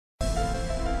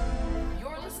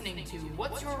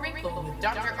What's Your Wrinkle with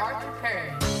Dr. Arthur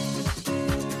Perry.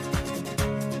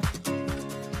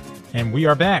 And we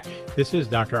are back. This is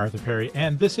Dr. Arthur Perry,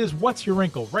 and this is What's Your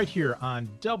Wrinkle right here on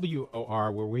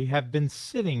WOR, where we have been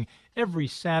sitting every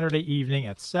Saturday evening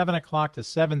at 7 o'clock to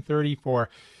 7:30 for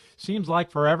seems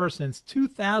like forever, since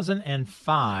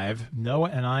 2005. Noah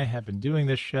and I have been doing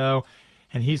this show,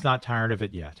 and he's not tired of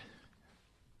it yet.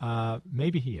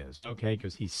 Maybe he is, okay,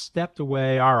 because he stepped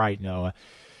away. All right, Noah.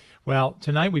 Well,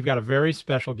 tonight we've got a very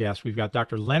special guest. We've got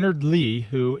Dr. Leonard Lee,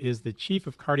 who is the chief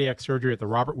of cardiac surgery at the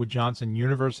Robert Wood Johnson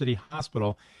University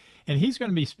Hospital, and he's going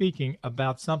to be speaking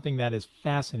about something that is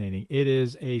fascinating. It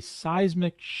is a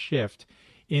seismic shift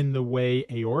in the way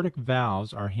aortic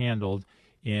valves are handled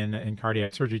in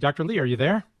cardiac surgery. Dr. Lee, are you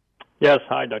there? Yes.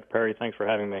 Hi, Dr. Perry. Thanks for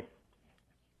having me.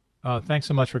 Thanks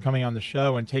so much for coming on the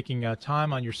show and taking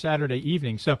time on your Saturday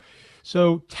evening. So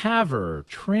TAVR,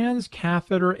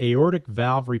 transcatheter aortic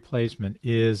valve replacement,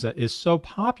 is so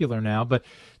popular now, but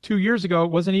 2 years ago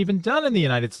it wasn't even done in the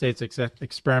United States except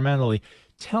experimentally.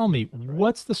 Tell me,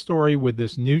 what's the story with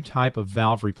this new type of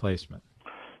valve replacement?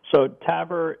 So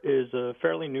TAVR is a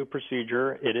fairly new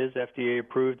procedure. It is FDA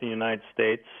approved in the United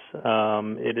States.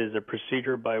 It is a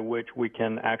procedure by which we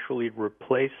can actually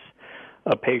replace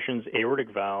a patient's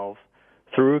aortic valve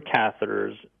through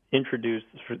catheters introduced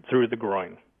through the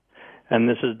groin. And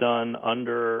this is done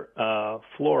under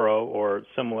fluoro or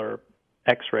similar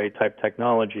X-ray type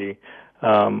technology,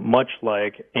 much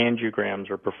like angiograms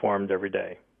are performed every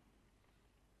day.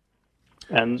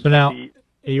 And so now,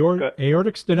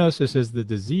 aortic stenosis is the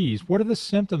disease. What are the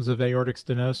symptoms of aortic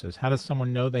stenosis? How does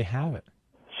someone know they have it?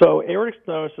 So aortic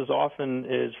stenosis often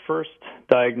is first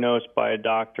diagnosed by a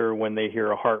doctor when they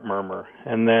hear a heart murmur.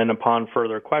 And then upon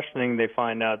further questioning, they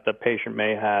find out the patient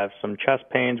may have some chest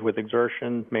pains with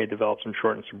exertion, may develop some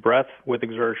shortness of breath with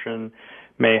exertion,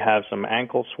 may have some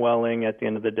ankle swelling at the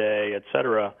end of the day,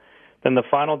 etc. Then the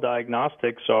final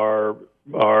diagnostics are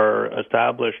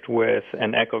established with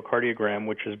an echocardiogram,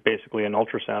 which is basically an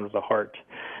ultrasound of the heart.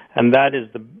 And that is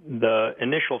the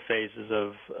initial phases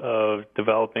of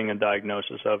developing a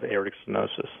diagnosis of aortic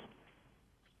stenosis.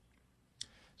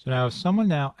 So now if someone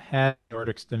now has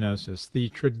aortic stenosis, the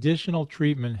traditional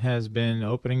treatment has been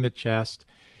opening the chest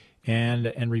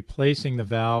and replacing the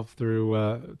valve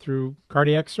through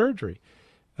cardiac surgery.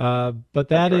 But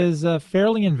that is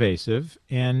fairly invasive,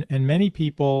 and many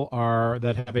people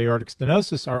that have aortic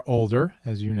stenosis are older,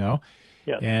 as you know,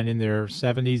 yes, and in their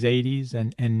 70s, 80s,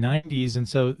 and 90s. And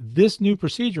so this new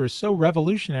procedure is so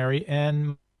revolutionary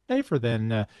and safer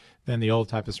than the old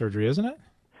type of surgery, isn't it?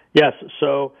 Yes.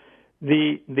 So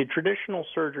the traditional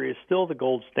surgery is still the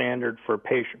gold standard for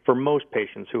most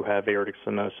patients who have aortic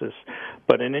stenosis.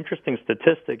 But an interesting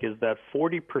statistic is that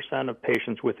 40% of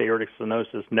patients with aortic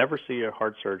stenosis never see a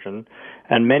heart surgeon,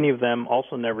 and many of them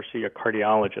also never see a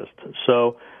cardiologist.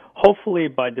 So hopefully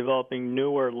by developing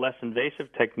newer, less invasive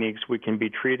techniques, we can be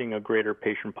treating a greater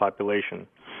patient population.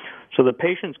 So the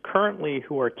patients currently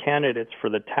who are candidates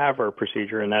for the TAVR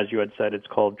procedure, and as you had said, it's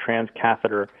called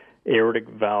transcatheter aortic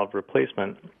valve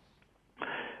replacement.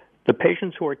 The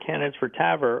patients who are candidates for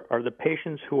TAVR are the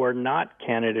patients who are not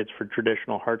candidates for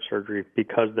traditional heart surgery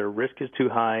because their risk is too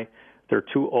high, they're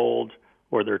too old,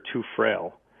 or they're too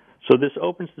frail. So this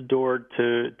opens the door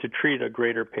to treat a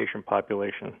greater patient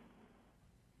population.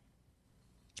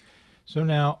 So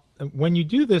now, when you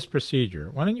do this procedure,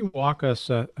 why don't you walk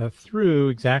us through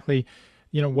exactly,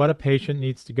 what a patient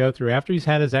needs to go through after he's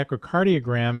had his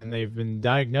echocardiogram and they've been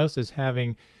diagnosed as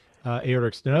having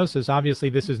aortic stenosis. Obviously,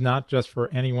 this is not just for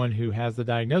anyone who has the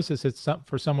diagnosis. It's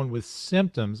for someone with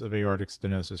symptoms of aortic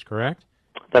stenosis, correct?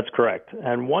 That's correct.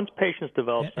 And once patients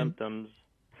develop symptoms,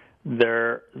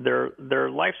 their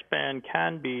lifespan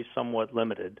can be somewhat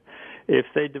limited. If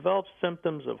they develop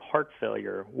symptoms of heart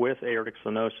failure with aortic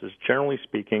stenosis, generally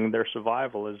speaking, their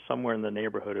survival is somewhere in the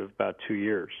neighborhood of about 2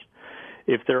 years.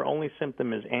 If their only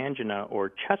symptom is angina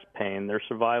or chest pain, their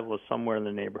survival is somewhere in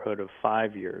the neighborhood of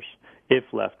 5 years, if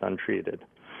left untreated.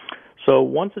 So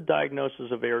once a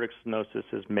diagnosis of aortic stenosis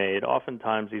is made,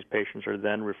 oftentimes these patients are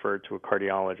then referred to a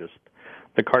cardiologist.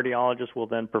 The cardiologist will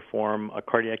then perform a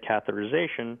cardiac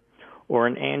catheterization or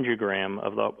an angiogram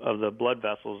of the blood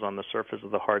vessels on the surface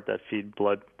of the heart that feed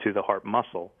blood to the heart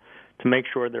muscle to make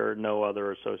sure there are no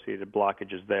other associated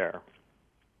blockages there.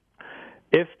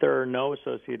 If there are no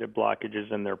associated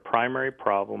blockages and their primary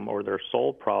problem or their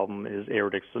sole problem is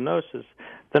aortic stenosis,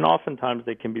 then oftentimes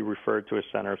they can be referred to a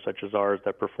center such as ours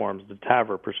that performs the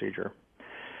TAVR procedure.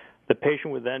 The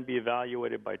patient would then be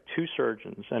evaluated by 2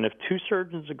 surgeons, and if 2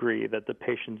 surgeons agree that the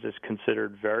patient is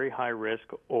considered very high risk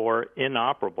or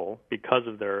inoperable because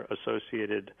of their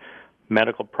associated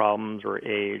medical problems or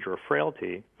age or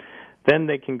frailty, Then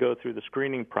they can go through the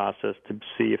screening process to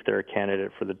see if they're a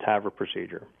candidate for the TAVR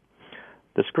procedure.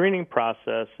 The screening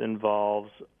process involves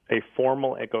a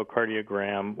formal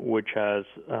echocardiogram, which has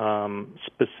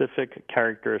specific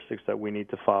characteristics that we need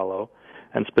to follow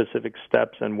and specific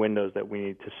steps and windows that we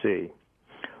need to see.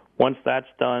 Once that's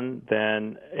done,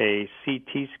 then a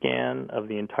CT scan of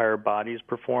the entire body is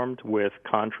performed with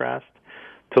contrast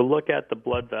to look at the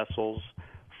blood vessels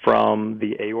from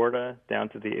the aorta down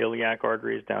to the iliac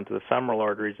arteries, down to the femoral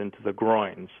arteries, into the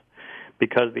groins,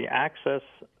 because the access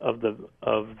of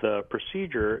the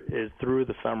procedure is through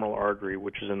the femoral artery,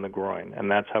 which is in the groin, and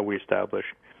that's how we establish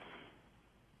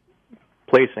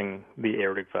placing the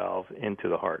aortic valve into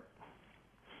the heart.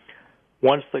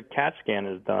 Once the CAT scan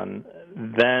is done,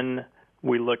 then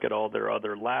we look at all their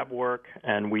other lab work,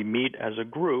 and we meet as a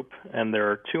group, and there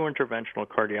are 2 interventional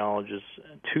cardiologists,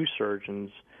 2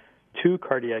 surgeons, 2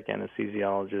 cardiac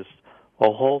anesthesiologists,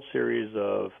 a whole series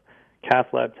of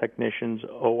cath lab technicians,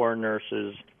 OR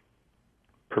nurses,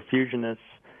 perfusionists,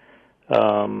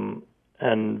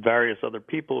 and various other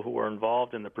people who are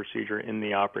involved in the procedure in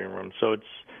the operating room. So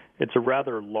it's a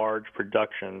rather large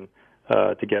production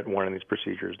to get one of these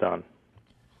procedures done.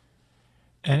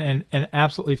 And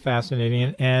absolutely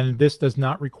fascinating. And this does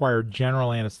not require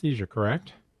general anesthesia,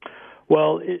 correct?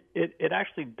 Well, it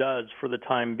actually does for the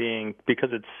time being, because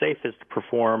it's safest to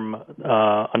perform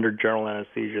under general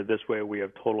anesthesia. This way we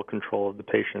have total control of the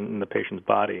patient and the patient's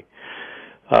body.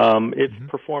 If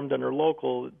performed under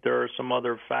local, there are some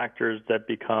other factors that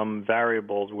become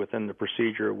variables within the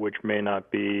procedure, which may not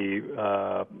be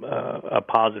a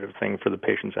positive thing for the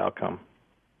patient's outcome.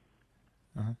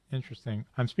 Interesting.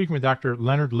 I'm speaking with Dr.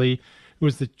 Leonard Lee, who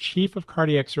is the Chief of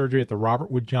Cardiac Surgery at the Robert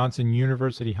Wood Johnson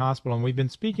University Hospital, and we've been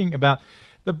speaking about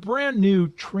the brand new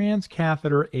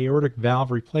transcatheter aortic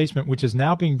valve replacement, which is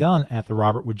now being done at the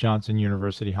Robert Wood Johnson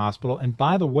University Hospital. And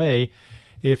by the way,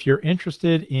 if you're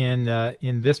interested in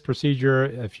this procedure,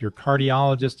 if your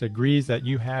cardiologist agrees that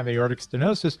you have aortic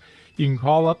stenosis, you can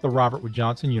call up the Robert Wood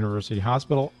Johnson University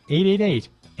Hospital, 888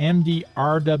 MD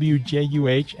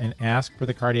RWJUH, and ask for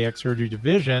the cardiac surgery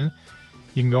division.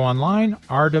 You can go online,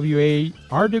 rwjuh.edu.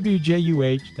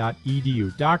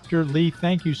 Dr. Lee,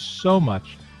 thank you so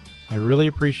much. I really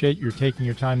appreciate your taking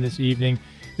your time this evening.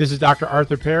 This is Dr.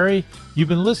 Arthur Perry. You've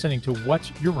been listening to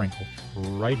What's Your Wrinkle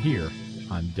right here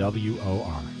on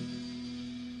WOR.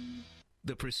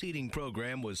 The preceding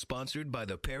program was sponsored by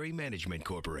the Perry Management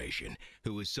Corporation,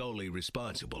 who is solely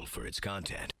responsible for its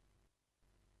content.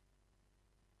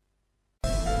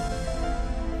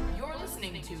 You're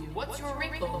listening to What's Your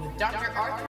Wrinkle with Dr. Arthur